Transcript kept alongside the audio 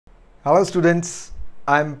Hello students,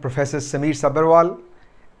 I'm Professor Sameer Sabharwal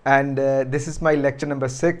and this is my lecture number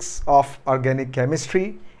 6 of organic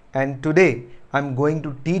chemistry, and today I'm going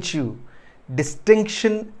to teach you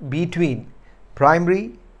distinction between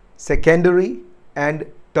primary, secondary and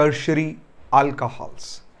tertiary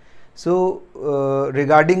alcohols. So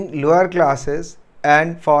regarding lower classes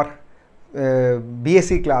and for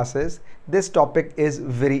BSc classes, this topic is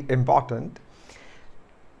very important.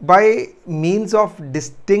 By means of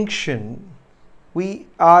distinction, we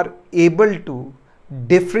are able to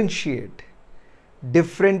differentiate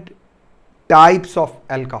different types of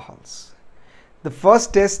alcohols. The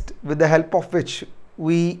first test with the help of which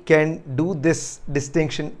we can do this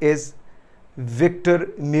distinction is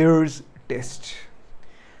Victor-Meyer's test.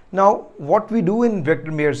 Now, what we do in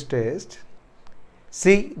Victor-Meyer's test,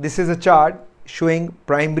 see, this is a chart showing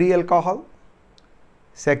primary alcohol,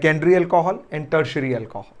 secondary alcohol and tertiary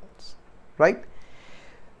alcohols, right?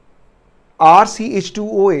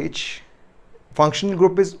 RCH2OH, functional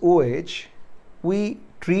group is OH, we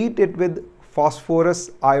treat it with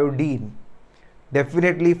phosphorus iodine.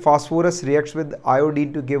 Definitely phosphorus reacts with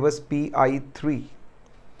iodine to give us Pi3.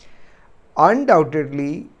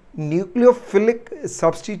 Undoubtedly, nucleophilic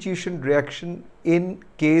substitution reaction in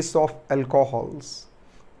case of alcohols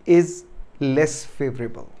is less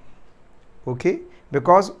favorable, okay?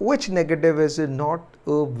 Because OH negative is not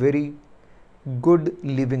a very good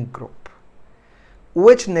leaving group.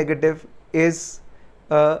 OH negative is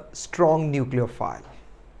a strong nucleophile.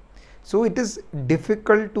 So it is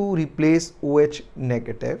difficult to replace OH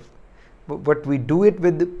negative, but we do it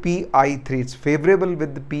with the Pi3. It's favorable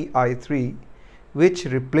with the Pi3, which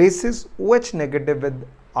replaces OH negative with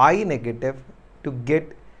I negative to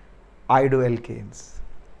get iodoalkanes.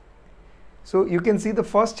 So you can see the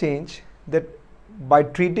first change, that by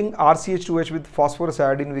treating RCH2OH with phosphorus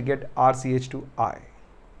iodine, we get RCH2I.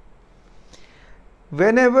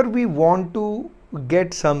 Whenever we want to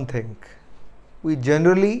get something, we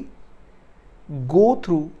generally go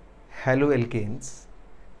through haloalkanes,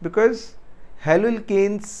 because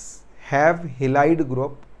haloalkanes have halide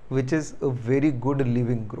group, which is a very good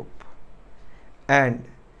leaving group, and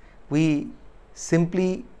we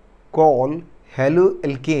simply call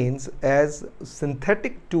haloalkanes as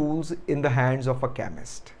synthetic tools in the hands of a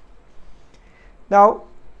chemist. Now,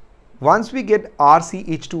 once we get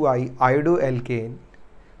RCH2I, iodoalkane,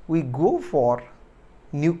 we go for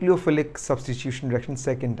nucleophilic substitution reaction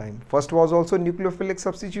second time. First was also nucleophilic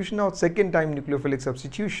substitution, now second time nucleophilic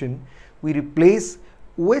substitution. We replace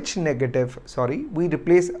OH negative, we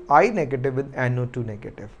replace I negative with NO2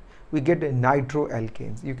 negative. We get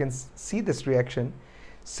nitroalkanes. You can see this reaction.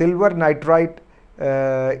 Silver nitrite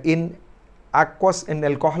in aqueous and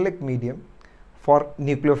alcoholic medium for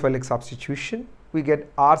nucleophilic substitution, we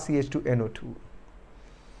get RCH2NO2.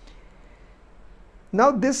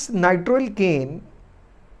 Now this nitroalkane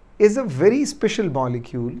is a very special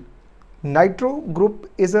molecule. Nitro group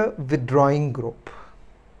is a withdrawing group.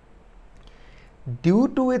 Due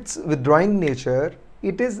to its withdrawing nature,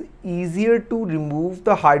 it is easier to remove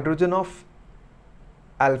the hydrogen of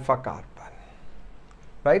alpha carbon.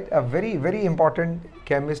 Right, a very, very important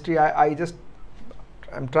chemistry.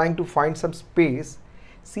 I'm trying to find some space.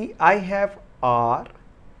 See, I have R,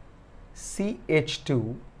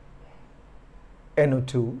 CH2,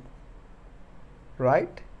 NO2,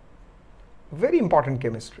 right? Very important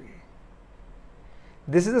chemistry.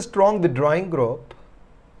 This is a strong withdrawing group.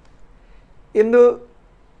 In the,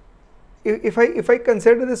 if I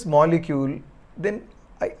consider this molecule, then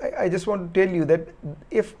I just want to tell you that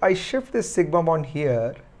if I shift this sigma bond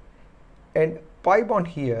here and pi bond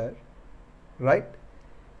here, right,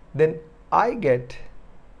 then I get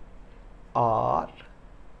R,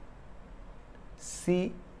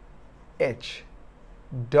 C, H,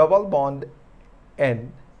 double bond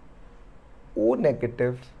N, O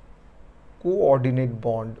negative, coordinate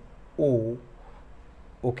bond O,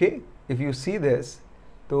 okay? If you see this,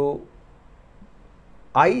 so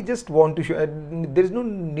I just want to show, there is no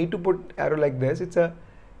need to put arrow like this, it's a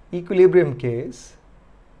equilibrium case,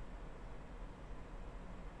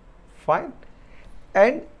 fine,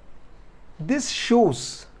 and this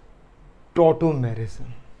shows tautomerism,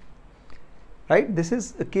 right? This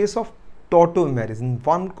is a case of tautomerism,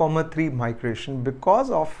 1,3 migration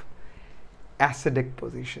because of acidic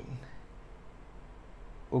position,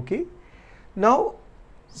 okay? Now,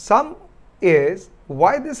 some is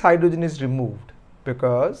why this hydrogen is removed,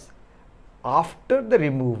 because after the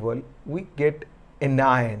removal we get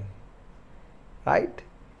anion, right,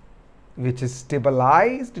 which is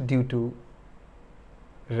stabilized due to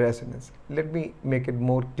resonance. Let me make it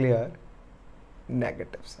more clear,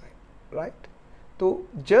 negative side, right? So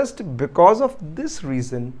just because of this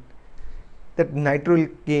reason that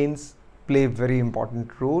nitroalkanes play a very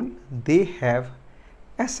important role, they have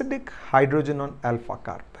acidic hydrogen on alpha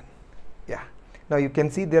carbon. Yeah. Now you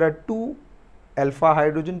can see there are two alpha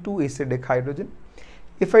hydrogen, two acidic hydrogen.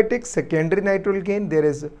 If I take secondary nitroalkane, there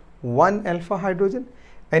is one alpha hydrogen,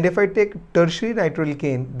 and if I take tertiary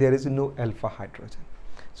nitroalkane, there is no alpha hydrogen.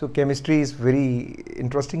 So chemistry is very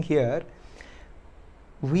interesting here.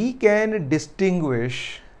 We can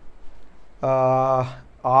distinguish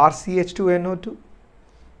RCH2NO2,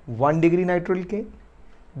 1 degree nitroalkane.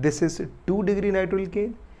 This is 2 degree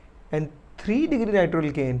nitroalkane, and 3 degree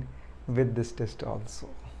nitroalkane with this test also,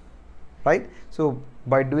 right? So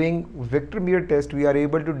by doing Victor Meyer test, we are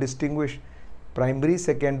able to distinguish primary,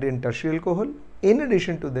 secondary and tertiary alcohol. In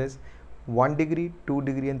addition to this, 1 degree, 2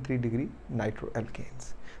 degree and 3 degree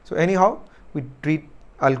nitroalkanes. So anyhow, we treat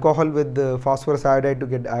alcohol with the phosphorus iodide to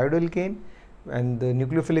get iodoalkane, and the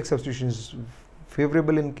nucleophilic substitution is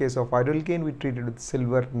favorable in case of iodoalkane. We treat it with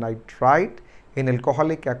silver nitrite in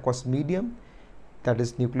alcoholic aqueous medium, that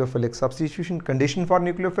is nucleophilic substitution, condition for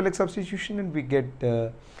nucleophilic substitution, and we get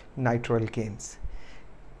nitroalkanes.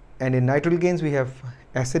 And in nitroalkanes we have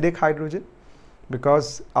acidic hydrogen,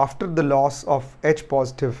 because after the loss of H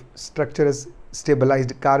positive, structure is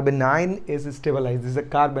stabilized. Carbonyl is stabilized. This is a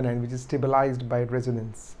carbonyl which is stabilized by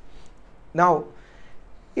resonance. Now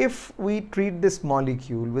if we treat this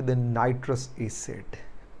molecule with a nitrous acid,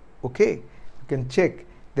 okay, you can check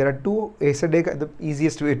there are two acidic, the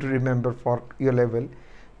easiest way to remember for your level.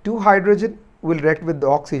 Two hydrogen will react with the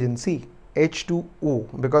oxygen, see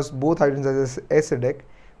H2O, because both hydrogens are acidic,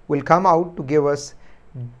 will come out to give us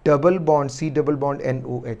double bond, C double bond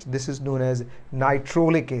NOH. This is known as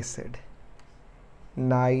nitrolic acid.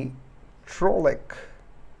 Nitrolic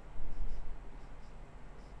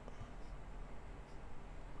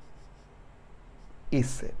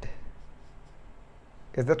acid.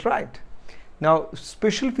 Is that right? Now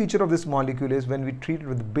special feature of this molecule is when we treat it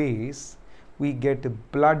with base, we get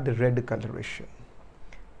blood red coloration.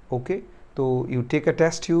 Okay, so you take a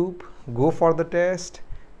test tube, go for the test,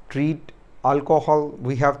 treat alcohol.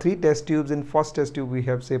 We have 3 test tubes. In first test tube we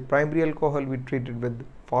have say primary alcohol, we treat it with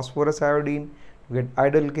phosphorus iodine to get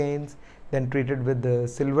iodoalkanes, then treated with the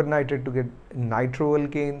silver nitrate to get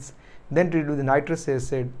nitroalkanes, then treated with the nitrous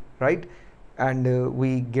acid, right? And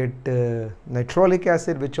we get nitrolic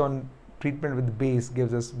acid, which on treatment with base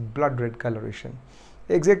gives us blood red coloration.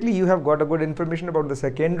 Exactly, you have got a good information about the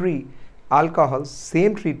secondary alcohols.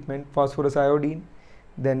 Same treatment, phosphorus iodine,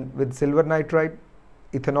 then with silver nitrite,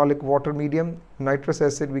 ethanolic water medium, nitrous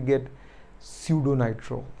acid, we get pseudo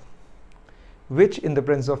nitro, which in the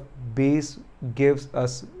presence of base gives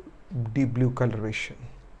us deep blue coloration.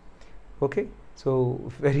 Okay, so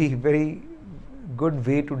very good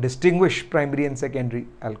way to distinguish primary and secondary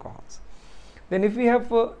alcohols. Then if we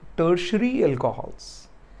have tertiary alcohols,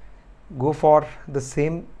 go for the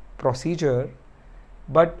same procedure,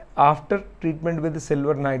 but after treatment with the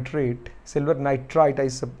silver nitrite,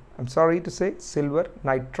 I'm sorry to say silver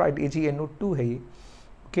nitrite, AgNO2 hai ye,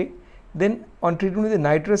 okay. Then on treatment with the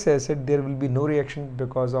nitrous acid, there will be no reaction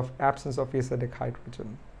because of absence of acidic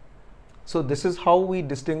hydrogen. So this is how we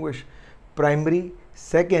distinguish primary,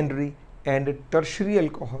 secondary and tertiary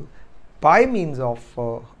alcohol by means of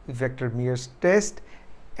Victor Meyer's test,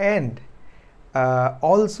 and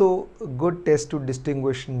also good test to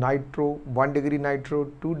distinguish nitro, 1 degree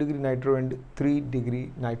nitro, 2 degree nitro and 3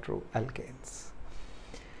 degree nitro alkanes.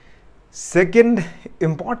 Second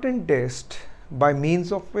important test by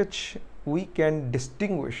means of which we can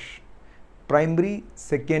distinguish primary,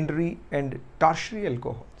 secondary and tertiary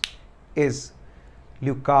alcohols is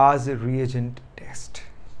Lucas reagent test.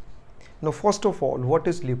 Now first of all, what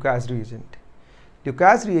is Lucas reagent?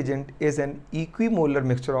 Lucas reagent is an equimolar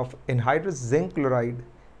mixture of anhydrous zinc chloride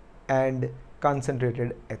and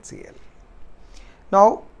concentrated HCl.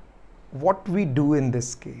 Now what we do in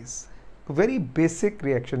this case, a very basic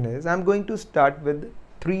reaction is, I am going to start with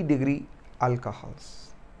 3 degree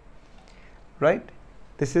alcohols, right?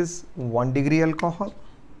 This is 1 degree alcohol,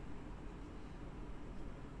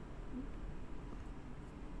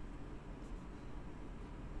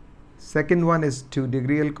 second one is 2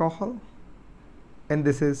 degree alcohol, and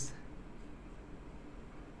this is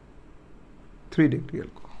 3 degree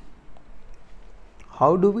alcohol.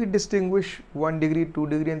 How do we distinguish 1 degree, 2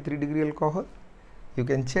 degree and 3 degree alcohol? You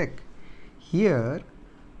can check. Here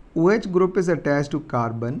OH group is attached to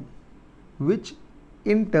carbon, which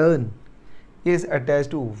in turn is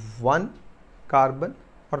attached to 1 carbon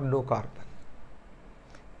or no carbon,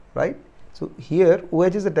 right? So here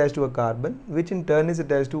OH is attached to a carbon, which in turn is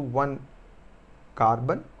attached to 1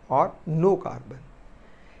 carbon or no carbon.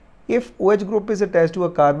 if OH group is attached to a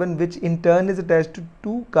carbon which in turn is attached to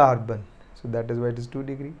 2 carbon, so that is why it is 2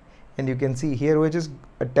 degree, and you can see here OH is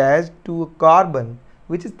attached to a carbon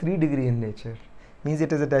which is 3 degree in nature, means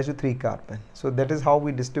it is attached to 3 carbon. So that is how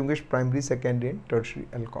we distinguish primary, secondary and tertiary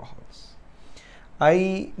alcohols.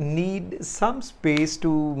 I need some space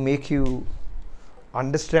to make you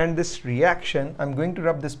understand this reaction. I'm going to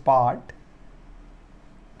rub this part.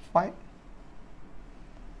 Fine.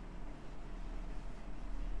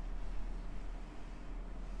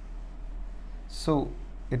 So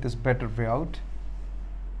it is better way out.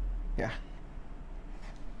 Yeah.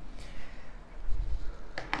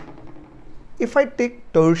 If I take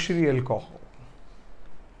tertiary alcohol,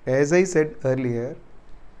 as I said earlier,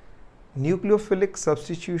 nucleophilic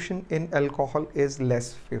substitution in alcohol is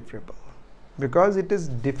less favorable because it is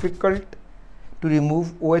difficult to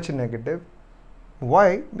remove OH negative.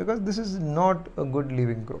 Why? Because this is not a good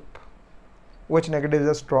leaving group. OH negative is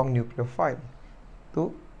a strong nucleophile,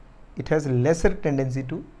 so it has lesser tendency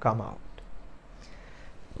to come out.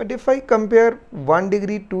 But if I compare 1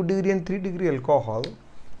 degree, 2 degree and 3 degree alcohol,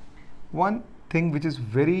 one thing which is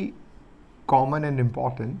very common and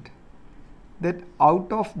important, that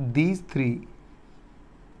out of these 3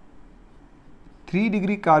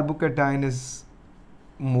 degree carbocation is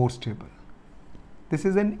more stable. This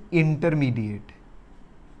is an intermediate.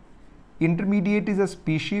 Intermediate is a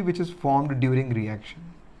species which is formed during reaction,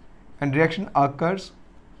 and reaction occurs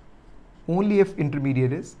only if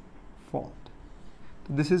intermediate is formed.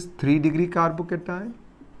 So this is 3 degree carbocation,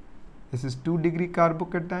 this is 2 degree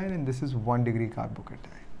carbocation, and this is 1 degree carbocation.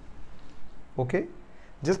 Okay,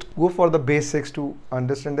 just go for the basics to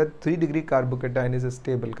understand that 3 degree carbocation is a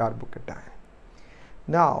stable carbocation.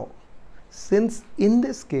 Now, since in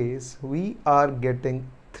this case we are getting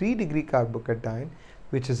 3 degree carbocation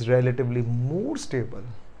which is relatively more stable,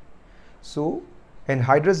 so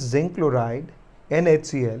anhydrous zinc chloride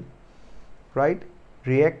NaCl, right,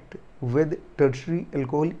 react with tertiary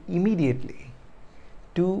alcohol immediately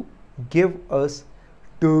to give us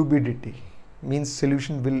turbidity, means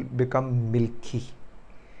solution will become milky.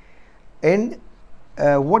 And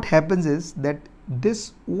what happens is that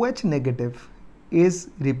this OH negative is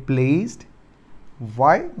replaced.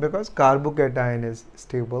 Why? Because carbocation is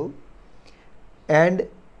stable, and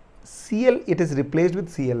Cl, it is replaced with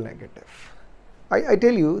Cl negative. I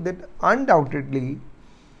tell you that undoubtedly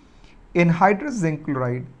anhydrous zinc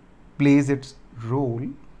chloride plays its role.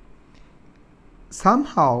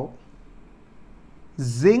 Somehow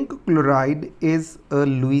zinc chloride is a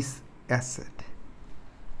Lewis acid,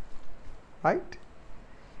 right?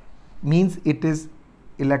 Means it is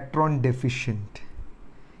electron deficient.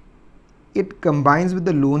 It combines with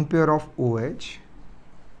the lone pair of OH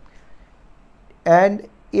and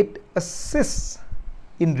it assists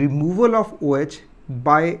in removal of OH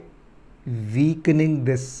by weakening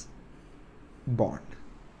this bond,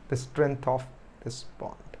 the strength of this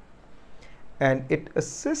bond, and it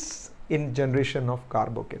assists in generation of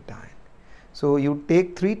carbocation. So you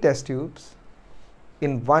take 3 test tubes,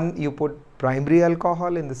 in one you put primary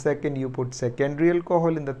alcohol, in the second you put secondary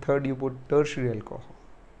alcohol, in the third you put tertiary alcohol.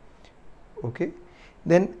 Okay,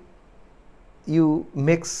 then you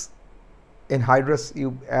mix anhydrous,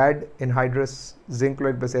 you add anhydrous zinc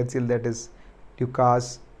chloride plus HCl, that is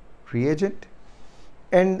Lucas reagent,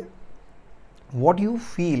 and what you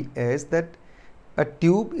feel is that a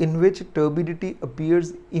tube in which turbidity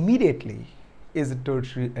appears immediately is a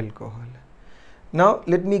tertiary alcohol. Now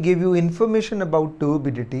let me give you information about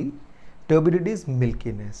turbidity. Turbidity is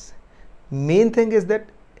milkiness. Main thing is that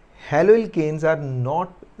haloalkanes are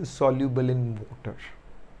not soluble in water.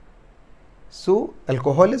 So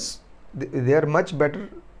alcohol is, they are much better,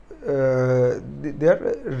 they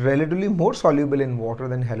are relatively more soluble in water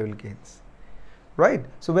than haloalkanes, right?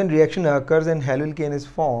 So when reaction occurs and haloalkane is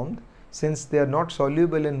formed, since they are not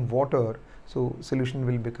soluble in water, so solution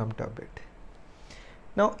will become turbid.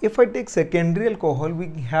 Now if I take secondary alcohol, we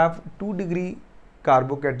have 2 degree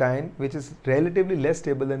carbocation which is relatively less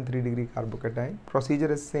stable than 3 degree carbocation.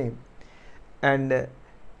 Procedure is same, and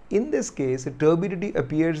in this case turbidity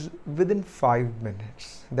appears within 5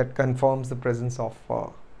 minutes. That confirms the presence of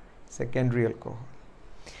secondary alcohol.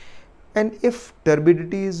 And if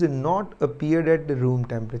turbidity is not appeared at the room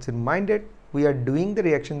temperature, mind it, we are doing the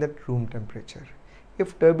reaction at room temperature.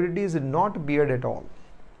 If turbidity is not appeared at all,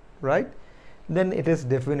 right, then it is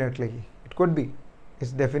definitely, it could be,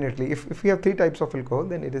 it's definitely, if we have 3 types of alcohol,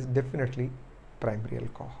 then it is definitely primary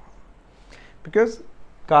alcohol, because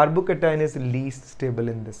carbocation is least stable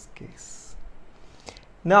in this case.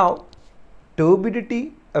 Now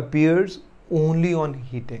turbidity appears only on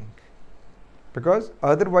heating, because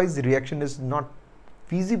otherwise the reaction is not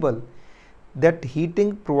feasible that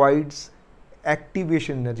heating provides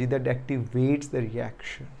activation energy that activates the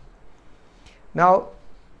reaction. Now,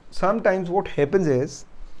 sometimes what happens is,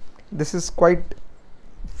 this is quite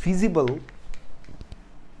feasible.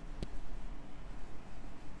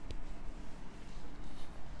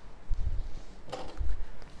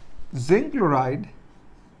 Zinc chloride,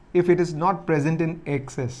 if it is not present in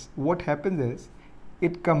excess, what happens is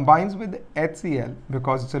it combines with HCl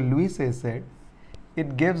because it's a Lewis acid.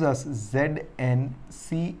 It gives us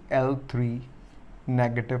ZnCl3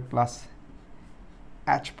 negative plus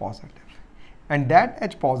H positive, and that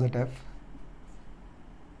H positive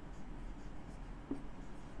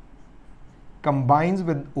combines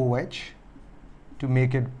with OH to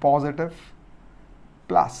make it positive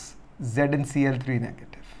plus ZnCl3 negative.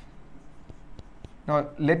 Now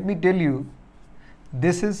let me tell you,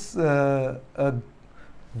 this is a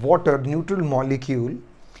water neutral molecule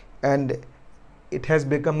and it has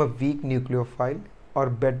become a weak nucleophile or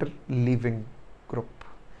better leaving group.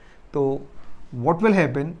 So what will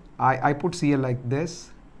happen, I put Cl like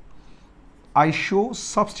this, I show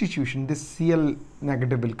substitution, this Cl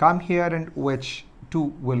negative will come here and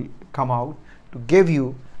OH2 will come out to give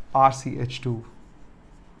you RCH2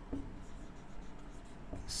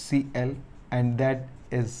 Cl, and that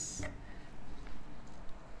is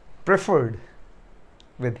preferred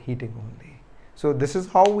with heating only. So this is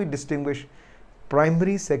how we distinguish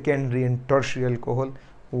primary, secondary and tertiary alcohol,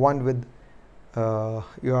 one with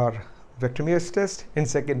your vector Meyer's test and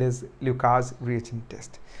second is Lucas reagent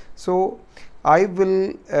test. So I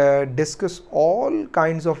will discuss all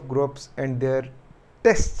kinds of groups and their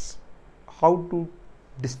tests, how to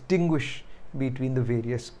distinguish between the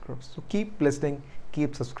various groups. So keep listening,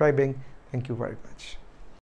 keep subscribing. Thank you very much.